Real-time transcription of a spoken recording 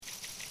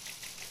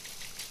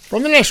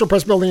From the National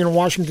Press Building in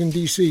Washington,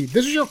 D.C.,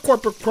 this is your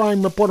Corporate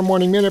Crime Reporter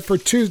Morning Minute for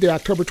Tuesday,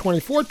 October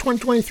 24,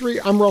 2023.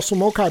 I'm Russell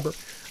Mokhiber.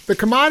 The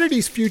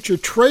Commodities Future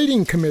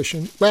Trading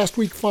Commission last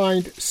week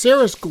fined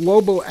Ceres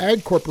Global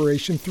Ag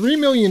Corporation $3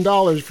 million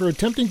for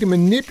attempting to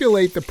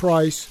manipulate the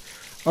price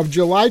of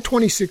July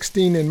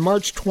 2016 and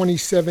March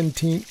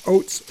 2017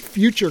 oats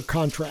future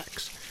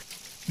contracts.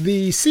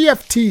 The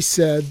CFTC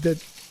said that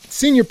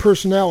senior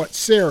personnel at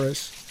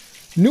Ceres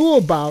knew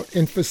about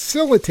and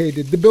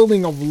facilitated the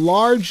building of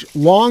large,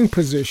 long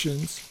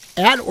positions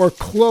at or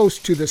close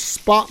to the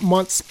spot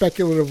month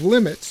speculative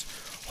limits,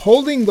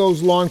 holding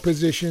those long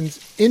positions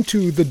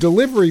into the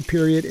delivery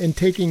period and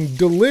taking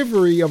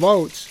delivery of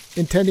oats,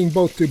 intending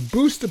both to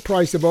boost the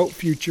price of oat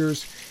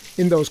futures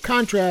in those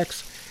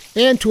contracts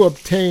and to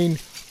obtain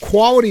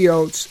quality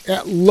oats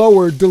at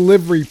lower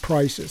delivery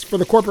prices. For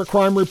the Corporate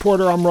Crime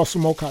Reporter, I'm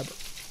Russell Mokhiber.